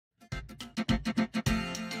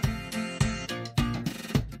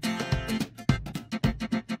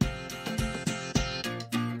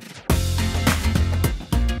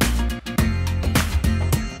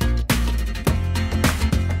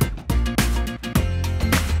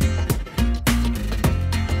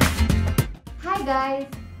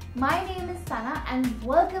My name is Sanaa and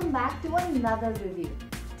welcome back to another review.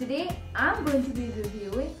 Today I'm going to be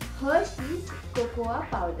reviewing Hershey's cocoa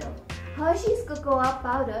powder. Hershey's cocoa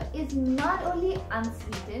powder is not only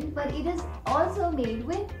unsweetened but it is also made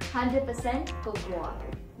with 100% cocoa.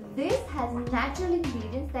 This has natural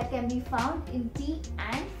ingredients that can be found in tea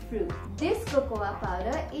and fruit. This cocoa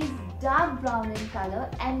powder is dark brown in color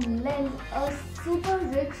and lends a super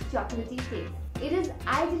rich chocolatey taste. It is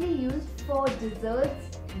ideally used for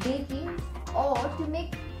desserts, baking, or to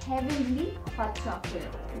make heavenly hot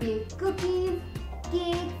chocolate. Be it cookies,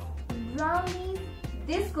 cakes, brownies,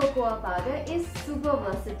 this cocoa powder is super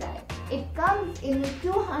versatile. It comes in a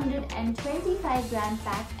 225 gram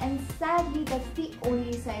pack and sadly that's the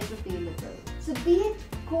only size available. So be it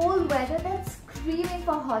cold weather that's craving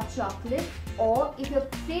for hot chocolate, or if you're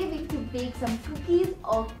craving to bake some cookies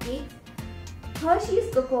or cakes,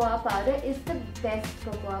 Hershey's cocoa powder is the best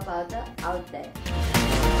cocoa powder out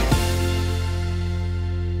there.